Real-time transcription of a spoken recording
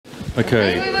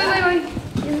Okay.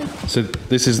 Wait. So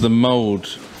this is the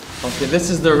mold. Okay, this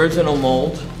is the original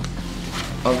mold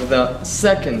of the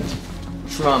second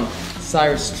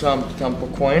Cyrus Trump temple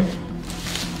coin.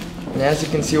 And as you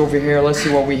can see over here, let's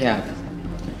see what we have.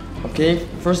 Okay,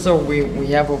 first of all, we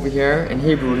have over here in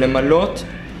Hebrew, Lemalot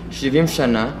Shivim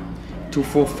Shana, to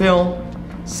fulfill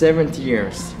 70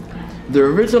 years. The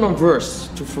original verse,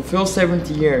 to fulfill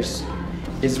 70 years,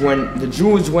 is when the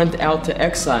Jews went out to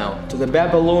exile, to the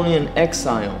Babylonian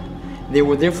exile. They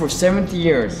were there for 70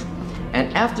 years.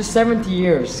 And after 70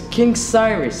 years, King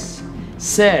Cyrus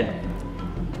said,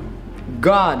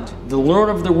 God, the Lord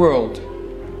of the world,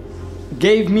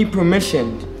 gave me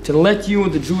permission to let you,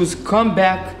 the Jews, come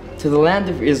back to the land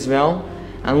of Israel.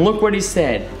 And look what he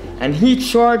said. And he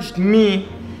charged me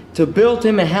to build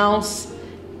him a house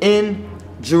in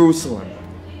Jerusalem.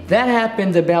 That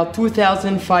happened about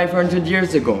 2,500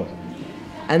 years ago.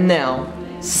 And now,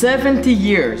 70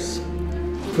 years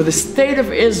for the state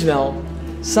of Israel,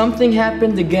 something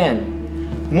happened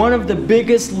again. One of the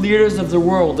biggest leaders of the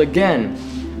world again,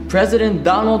 President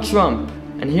Donald Trump,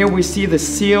 and here we see the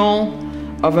seal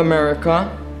of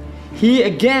America. He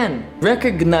again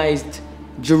recognized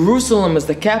Jerusalem as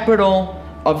the capital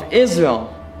of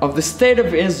Israel, of the state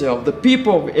of Israel, of the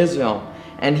people of Israel.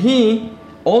 And he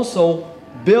also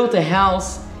built a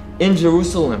house in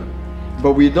Jerusalem.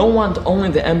 But we don't want only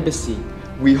the embassy.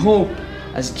 We hope,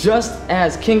 just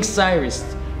as King Cyrus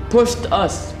pushed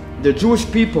us, the Jewish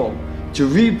people, to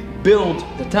rebuild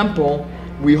the temple,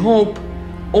 we hope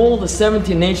all the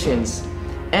 70 nations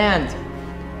and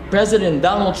President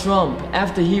Donald Trump,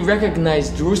 after he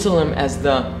recognized Jerusalem as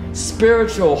the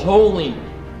spiritual, holy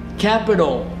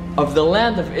capital of the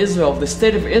land of Israel, of the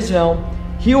state of Israel,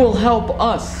 he will help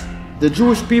us, the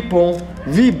Jewish people,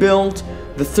 rebuild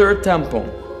the third temple.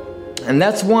 And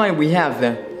that's why we have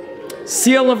the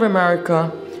seal of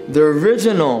America, the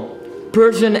original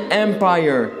Persian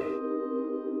Empire.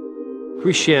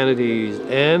 Christianity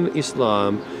and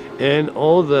Islam and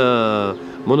all the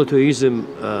monotheism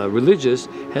religious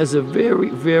has a very,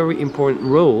 very important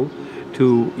role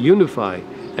to unify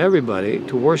everybody,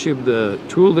 to worship the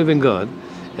true living God,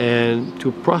 and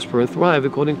to prosper and thrive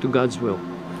according to God's will.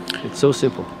 It's so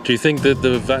simple. Do you think that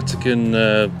the Vatican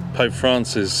Pope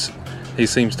Francis, he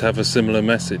seems to have a similar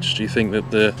message? Do you think that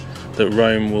that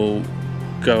Rome will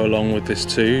go along with this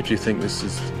too? Do you think this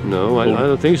is... No, I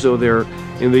don't think so.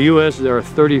 In the U.S. there are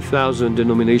 30,000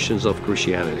 denominations of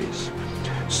Christianities.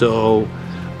 So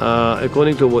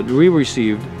according to what we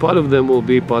received, part of them will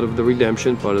be part of the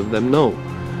redemption, part of them no.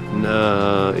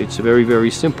 It's very, very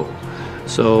simple.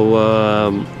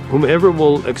 So whomever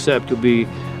will accept to be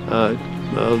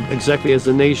exactly as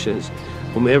the nations,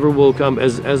 whomever will come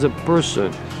as a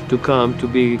person to come to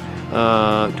be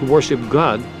to worship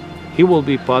God, he will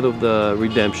be part of the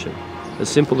redemption. As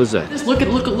simple as that. Just look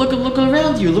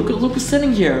around you. Look who's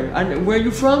sitting here. And where are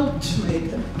you from?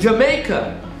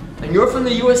 Jamaica. And you're from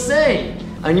the USA.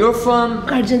 And you're from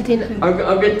Argentina.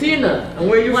 Argentina. And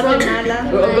where are you from?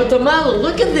 Guatemala.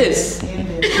 Look at this.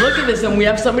 Look at this. And we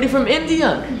have somebody from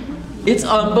India. It's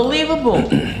unbelievable.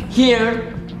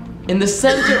 Here in the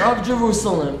center of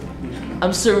Jerusalem,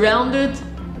 I'm surrounded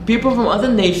people from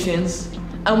other nations,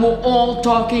 and we're all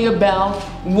talking about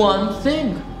one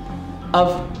thing,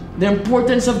 of the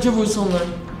importance of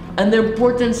Jerusalem, and the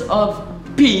importance of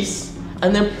peace,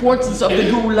 and the importance of the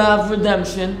Geulah of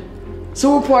redemption.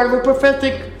 So we're part of a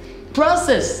prophetic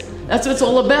process. That's what it's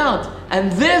all about.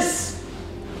 And this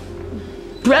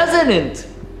president,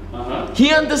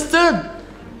 he understood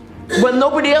when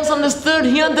nobody else understood.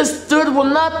 He understood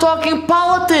we're not talking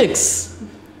politics.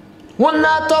 We're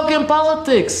not talking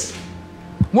politics.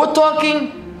 We're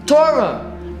talking Torah.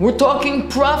 We're talking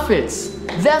prophets.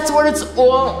 That's what it's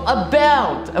all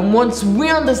about. And once we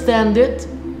understand it,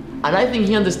 and I think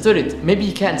he understood it, maybe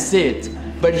he can't say it,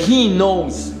 but he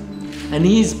knows. And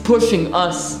he's pushing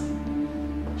us.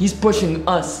 He's pushing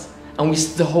us. And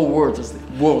the whole world is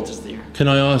there. Can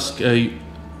I ask,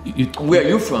 where are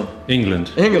you from?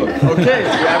 England. England, okay.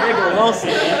 So you have England also.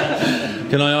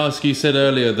 Can I ask, you said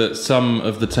earlier that some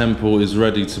of the temple is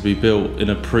ready to be built in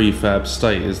a prefab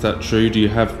state. Is that true? Do you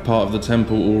have part of the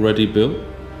temple already built?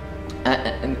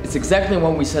 And it's exactly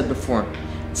what we said before.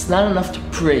 It's not enough to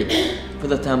pray for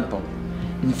the temple.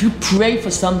 And if you pray for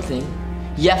something,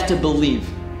 you have to believe.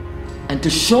 And to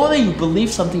show that you believe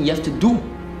something, you have to do.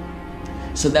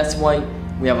 So that's why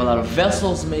we have a lot of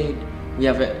vessels made. We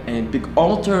have a big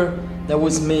altar that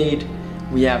was made.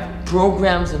 We have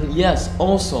programs, and yes,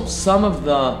 also some of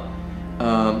the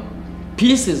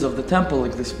pieces of the temple,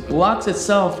 like this blocks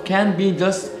itself, can be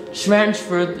just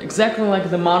transferred exactly like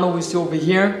the model we see over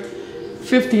here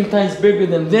 15 times bigger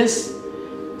than this,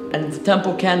 and the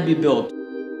temple can be built.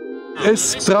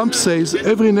 As Trump says,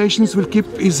 every nation will keep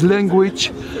his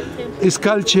language, his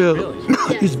culture,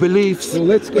 his beliefs.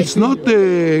 It's not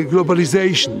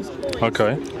globalization.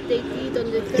 Okay.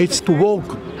 It's to walk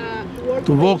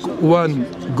one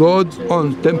God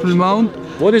on Temple Mount.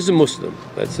 What is a Muslim?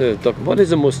 Let's talk. What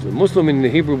is a Muslim? Muslim in the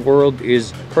Hebrew world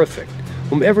is perfect.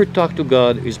 Whomever talks to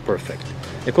God is perfect.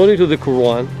 According to the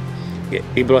Quran,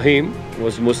 Ibrahim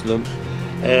was Muslim.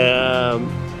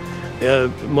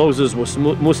 Moses was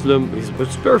Muslim. He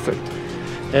was perfect,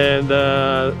 and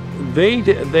they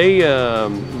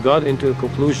got into a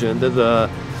conclusion that the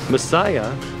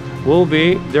Messiah will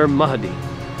be their Mahdi.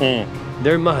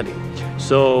 Their Mahdi.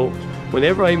 So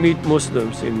whenever I meet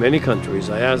Muslims in many countries,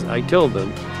 I tell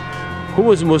them, who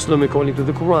was Muslim according to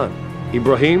the Quran?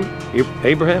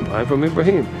 Abraham, I'm from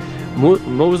Ibrahim.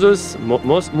 Moses,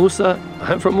 Musa,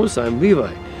 I'm from Musa, I'm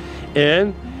Levi.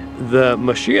 And the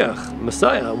Mashiach,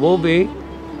 Messiah, will be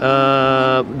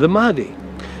the Mahdi.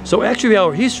 So actually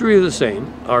our history is the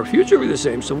same, our future is the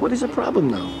same, so what is the problem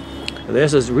now? And they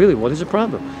ask us, really, what is the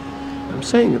problem? I'm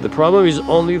saying the problem is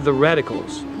only the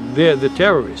radicals, they're the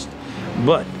terrorists.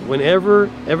 But whenever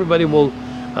everybody will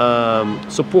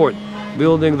support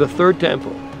building the third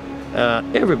temple,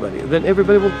 then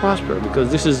everybody will prosper,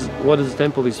 because this is what the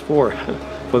temple is for,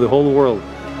 for the whole world.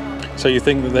 So you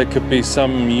think that there could be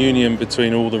some union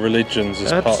between all the religions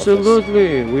as part of this?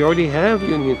 Absolutely. We already have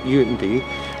unity,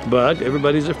 but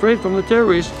everybody's afraid from the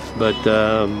terrorists. But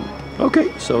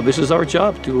okay, so this is our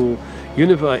job, to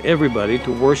unify everybody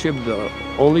to worship the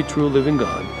only true living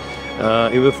God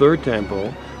in the third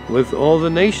temple with all the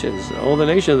nations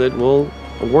that will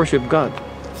worship God.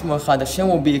 Hashem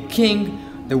will be a king,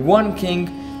 the one king,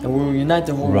 and will unite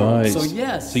the whole world. So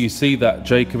yes. So you see that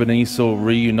Jacob and Esau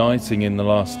reuniting in the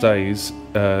last days.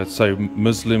 So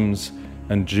Muslims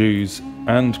and Jews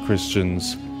and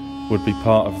Christians would be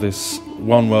part of this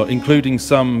one world, including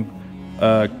some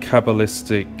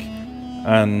Kabbalistic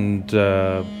and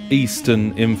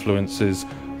Eastern influences,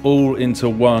 all into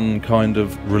one kind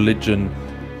of religion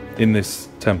in this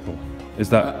temple. Is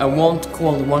that? I won't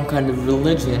call it one kind of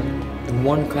religion, and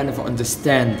one kind of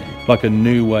understanding. Like a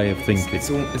new way of thinking.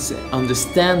 It's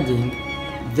understanding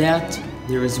that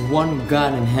there is one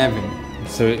God in heaven.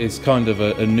 So it's kind of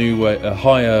a new way, a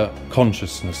higher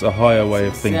consciousness, a higher way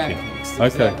of thinking.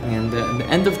 Exactly. And at the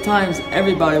end of times,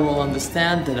 everybody will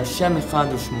understand that Hashem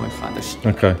Echad U'Shmo Echad.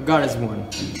 Okay. God is one.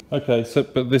 Okay, so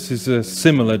but this is a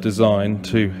similar design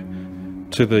to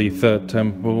the third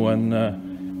temple, and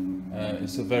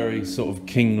it's a very sort of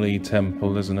kingly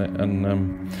temple, isn't it?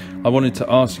 And I wanted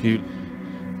to ask you,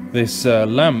 this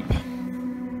lamp.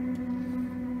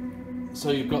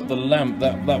 So you've got the lamp.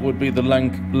 That would be the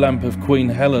lamp of Queen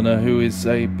Helena, who is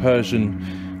a Persian.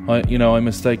 I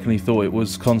mistakenly thought it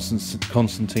was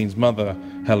Constantine's mother,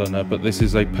 Helena, but this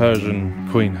is a Persian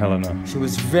Queen Helena. She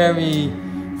was very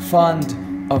fond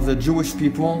of the Jewish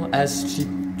people, as she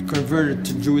converted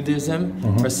to Judaism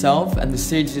herself, and the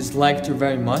sages liked her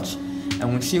very much.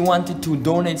 And when she wanted to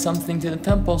donate something to the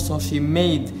temple, so she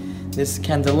made this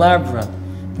candelabra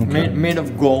made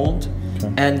of gold.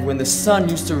 Okay. And when the sun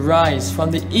used to rise from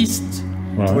the east,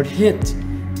 it would hit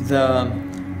the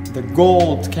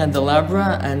gold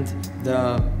candelabra, and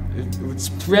it would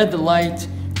spread the light,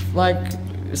 like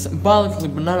symbolically,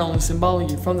 but not only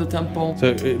symbolically, from the temple. So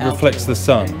it reflects the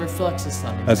sun. It reflects the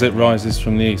sun. As it rises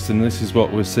from the east, and this is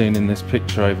what we're seeing in this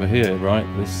picture over here, right?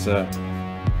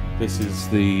 This is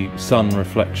the sun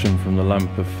reflection from the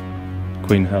lamp of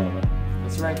Queen Helena.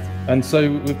 That's right. And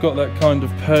so we've got that kind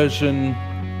of Persian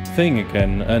thing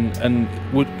again, and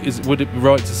would it be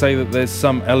right to say that there's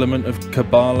some element of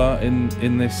Kabbalah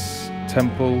in this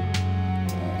temple?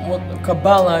 Well,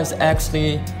 Kabbalah is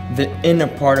actually the inner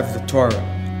part of the Torah.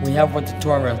 We have what the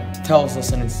Torah tells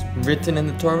us, and it's written in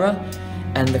the Torah,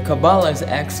 and the Kabbalah is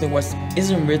actually what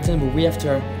isn't written, but we have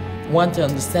to want to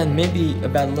understand maybe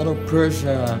about Little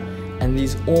Persia and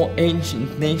these all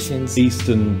ancient nations,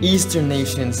 Eastern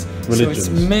nations, religions. So it's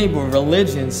maybe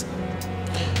religions.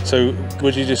 So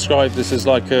would you describe this as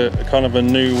like a kind of a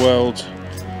new world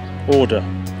order,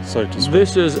 so to speak?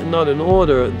 This is not an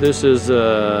order. This is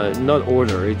not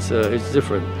order. It's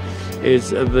different. It's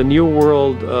the new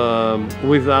world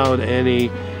without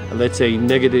any, let's say,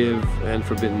 negative and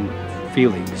forbidden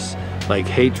feelings, like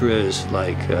hatred,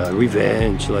 like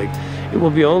revenge. Like it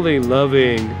will be only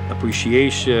loving,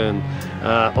 appreciation,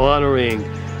 honoring.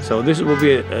 So this will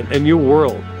be a new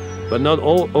world. But not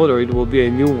all order, it will be a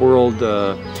new world,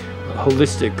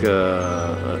 holistic,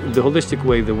 the holistic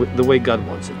way, the way God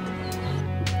wants it.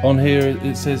 On here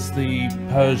it says the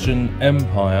Persian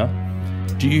Empire,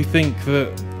 Do you think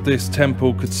that this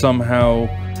temple could somehow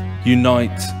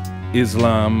unite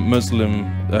Islam, Muslim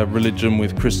religion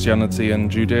with Christianity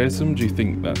and Judaism? Do you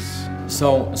think that's...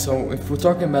 So if we're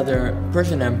talking about the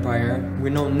Persian Empire, we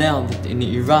know now that in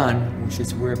Iran, which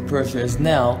is where Persia is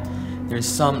now, there's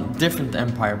some different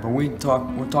empire, but we're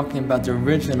talking about the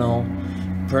original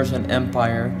Persian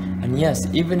Empire. And yes,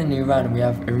 even in Iran, we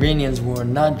have Iranians who are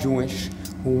not Jewish,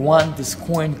 who want this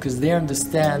coin because they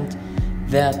understand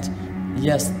that,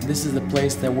 yes, this is the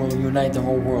place that will unite the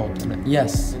whole world. And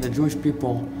yes, the Jewish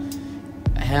people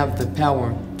have the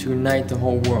power to unite the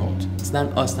whole world. It's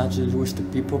not us, not just Jewish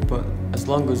people, but as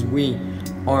long as we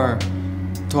are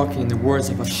talking the words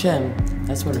of Hashem,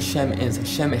 that's what Hashem is.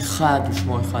 Hashem Echad,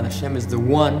 Shmo Echad. Hashem is the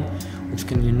one which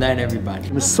can unite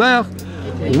everybody. Messiah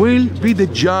will be the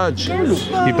judge.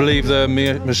 You believe the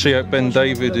Mashiach ben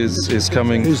David is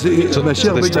coming to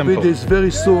Mashiach this ben temple? David is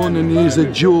very soon, and he is a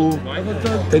Jew,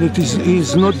 and he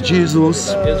is not Jesus.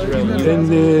 And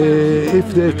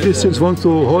if the Christians want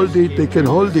to hold it, they can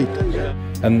hold it.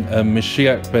 And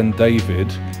Mashiach ben David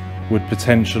would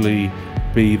potentially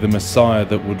be the Messiah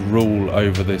that would rule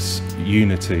over this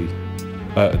unity,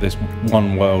 this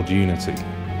one world unity.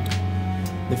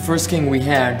 The first king we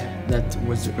had that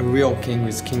was a real king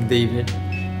was King David,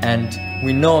 and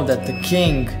we know that the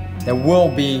king that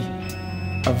will be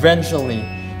eventually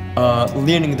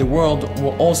leading the world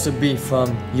will also be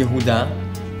from Yehuda,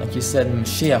 like you said,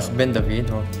 Mashiach ben David.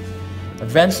 Or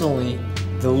eventually,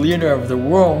 the leader of the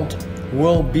world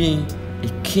will be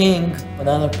a king, but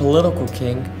not a political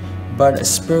king, but a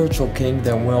spiritual king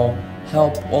that will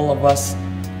help all of us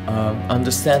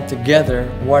understand together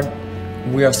what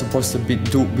we are supposed to be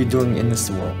doing in this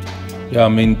world. Yeah, I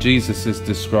mean, Jesus is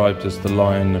described as the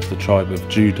Lion of the tribe of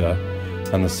Judah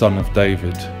and the Son of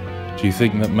David. Do you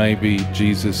think that maybe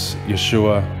Jesus,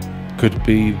 Yeshua, could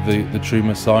be the true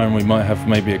Messiah, and we might have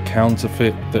maybe a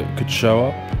counterfeit that could show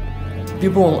up?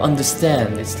 People will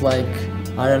understand. It's like,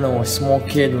 I don't know, a small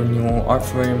kid when you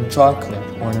offer him chocolate,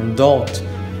 or an adult.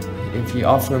 If you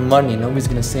offer him money, nobody's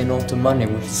going to say no to money,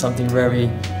 which is something very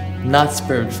not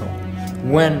spiritual.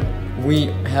 When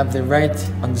we have the right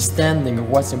understanding of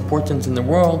what's important in the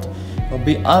world, it will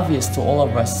be obvious to all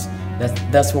of us that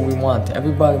that's what we want.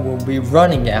 Everybody will be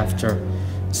running after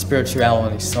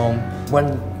spirituality. So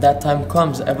when that time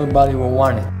comes, everybody will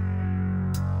want it.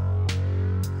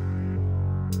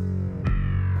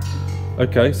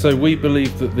 Okay, so we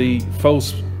believe that the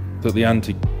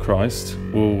Antichrist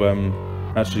will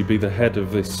actually be the head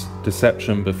of this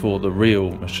deception before the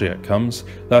real Mashiach comes.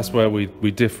 That's where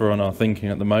we differ on our thinking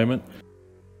at the moment.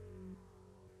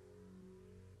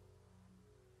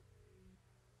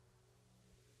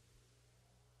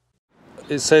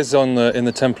 It says in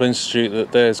the Temple Institute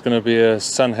that there's going to be a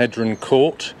Sanhedrin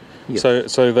court. Yes.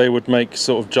 So they would make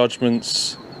sort of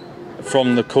judgments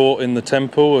from the court in the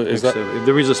temple. Is that?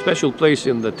 There is a special place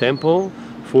in the temple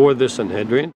for the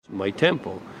Sanhedrin. My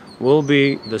temple will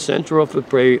be the center of the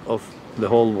prayer of the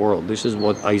whole world. This is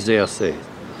what Isaiah says.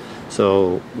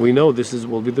 So we know this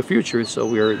will be the future. So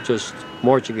we are just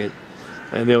marching it.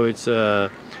 I know it's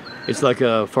like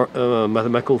a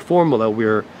mathematical formula.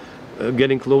 We're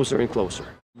getting closer and closer.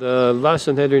 The last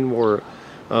Sanhedrin war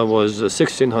was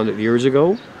 1600 years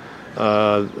ago,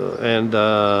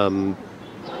 and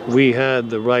we had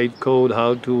the right code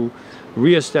how to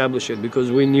re-establish it,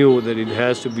 because we knew that it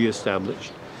has to be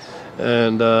established.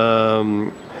 And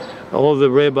all the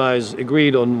rabbis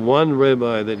agreed on one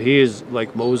rabbi that he is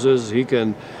like Moses. He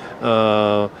can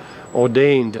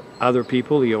ordained other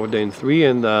people. He ordained 3,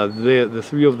 and the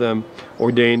 3 of them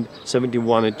ordained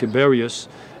 71 at Tiberias,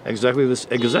 exactly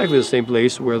the same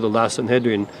place where the last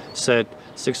Sanhedrin sat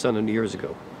 600 years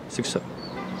ago.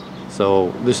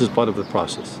 So this is part of the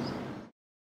process.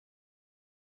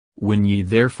 When ye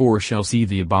therefore shall see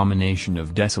the abomination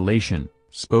of desolation,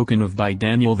 spoken of by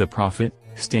Daniel the prophet,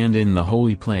 stand in the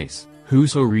holy place,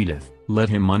 whoso readeth, let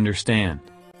him understand.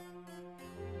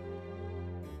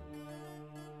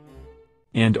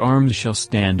 And armed shall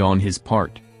stand on his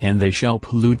part, and they shall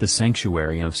pollute the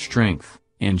sanctuary of strength,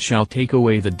 and shall take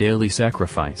away the daily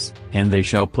sacrifice, and they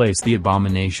shall place the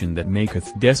abomination that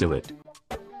maketh desolate.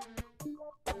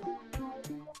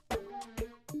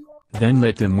 Then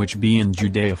let them which be in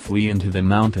Judea flee into the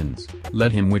mountains,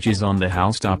 let him which is on the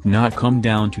housetop not come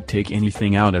down to take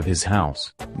anything out of his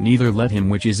house, neither let him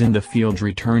which is in the field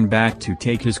return back to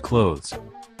take his clothes.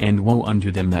 And woe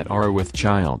unto them that are with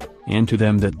child, and to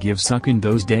them that give suck in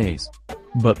those days.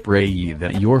 But pray ye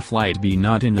that your flight be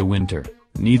not in the winter,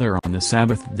 neither on the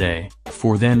Sabbath day,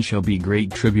 for then shall be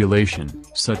great tribulation,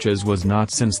 such as was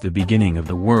not since the beginning of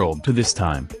the world to this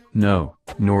time, no,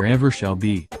 nor ever shall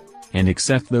be. and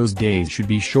except those days should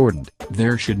be shortened,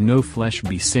 there should no flesh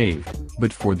be saved,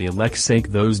 but for the elect's sake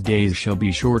those days shall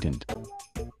be shortened.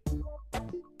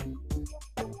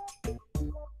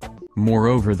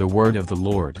 Moreover the word of the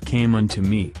Lord came unto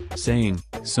me, saying,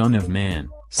 Son of man,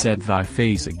 set thy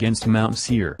face against Mount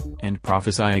Seir, and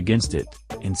prophesy against it,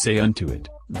 and say unto it,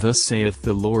 Thus saith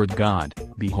the Lord God,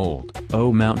 Behold,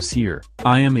 O Mount Seir,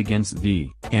 I am against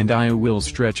thee, and I will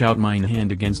stretch out mine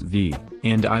hand against thee,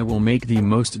 and I will make thee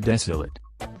most desolate.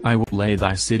 I will lay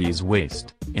thy cities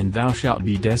waste, and thou shalt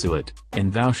be desolate,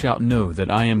 and thou shalt know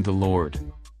that I am the Lord.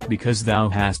 Because thou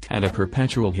hast had a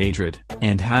perpetual hatred,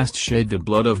 and hast shed the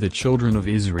blood of the children of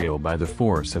Israel by the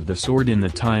force of the sword in the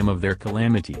time of their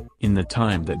calamity, in the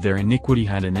time that their iniquity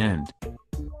had an end.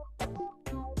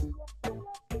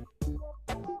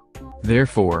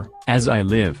 Therefore, as I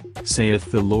live,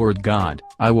 saith the Lord God,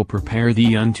 I will prepare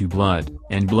thee unto blood,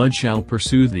 and blood shall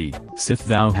pursue thee, sith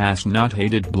thou hast not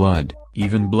hated blood,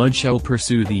 even blood shall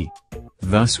pursue thee.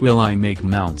 Thus will I make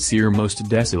Mount Seir most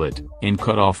desolate, and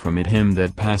cut off from it him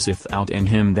that passeth out and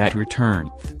him that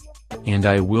returneth. And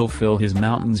I will fill his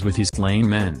mountains with his slain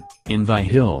men, in thy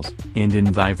hills, and in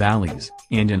thy valleys,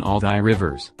 and in all thy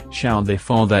rivers, shall they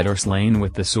fall that are slain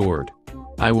with the sword.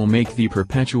 I will make thee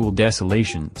perpetual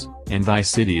desolations, and thy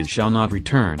cities shall not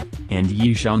return, and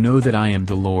ye shall know that I am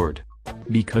the Lord.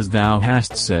 Because thou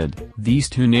hast said, These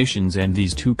two nations and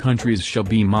these two countries shall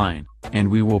be mine, and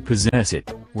we will possess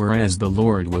it, whereas the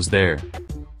Lord was there.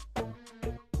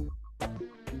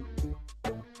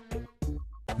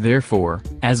 Therefore,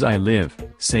 as I live,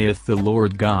 saith the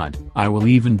Lord God, I will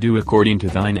even do according to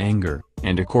thine anger,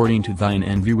 and according to thine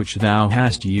envy which thou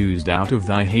hast used out of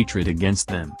thy hatred against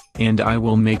them, and I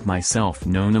will make myself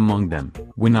known among them,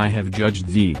 when I have judged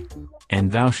thee. And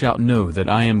thou shalt know that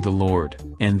I am the Lord,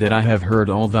 and that I have heard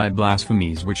all thy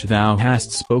blasphemies which thou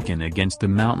hast spoken against the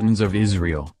mountains of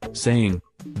Israel, saying,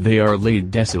 They are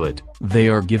laid desolate, they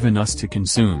are given us to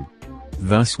consume.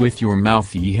 Thus with your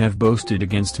mouth ye have boasted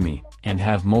against me, and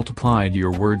have multiplied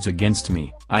your words against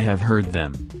me, I have heard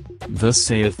them. Thus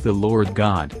saith the Lord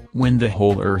God, When the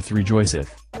whole earth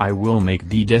rejoiceth, I will make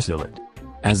thee desolate.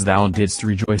 As thou didst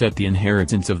rejoice at the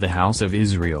inheritance of the house of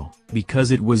Israel,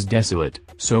 because it was desolate,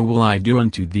 so will I do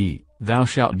unto thee, thou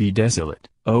shalt be desolate,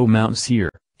 O Mount Seir,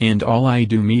 and all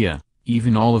Idumea,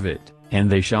 even all of it, and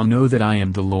they shall know that I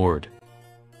am the Lord.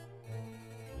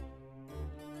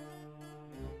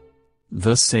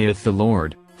 Thus saith the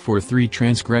Lord, For 3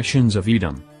 transgressions of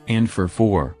Edom, and for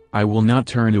 4, I will not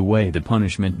turn away the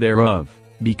punishment thereof,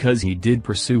 because he did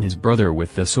pursue his brother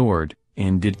with the sword,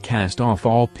 and did cast off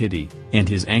all pity, and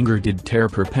his anger did tear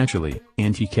perpetually,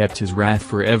 and he kept his wrath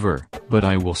forever, but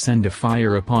I will send a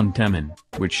fire upon Teman,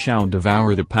 which shall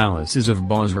devour the palaces of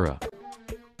Bozrah.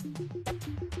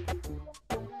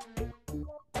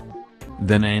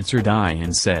 Then answered I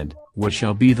and said, What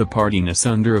shall be the parting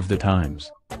asunder of the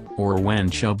times? Or when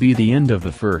shall be the end of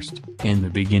the first, and the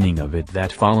beginning of it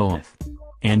that followeth?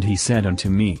 And he said unto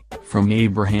me, From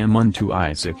Abraham unto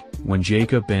Isaac, when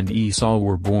Jacob and Esau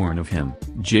were born of him,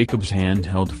 Jacob's hand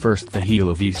held first the heel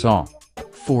of Esau.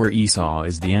 For Esau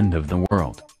is the end of the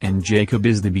world, and Jacob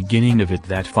is the beginning of it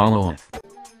that followeth.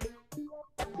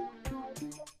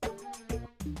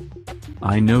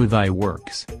 I know thy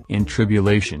works, and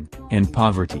tribulation, and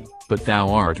poverty, but thou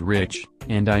art rich,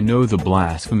 and I know the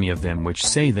blasphemy of them which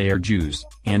say they are Jews,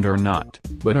 and are not,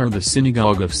 but are the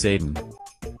synagogue of Satan.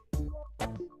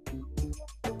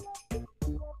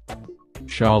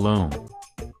 Shalom.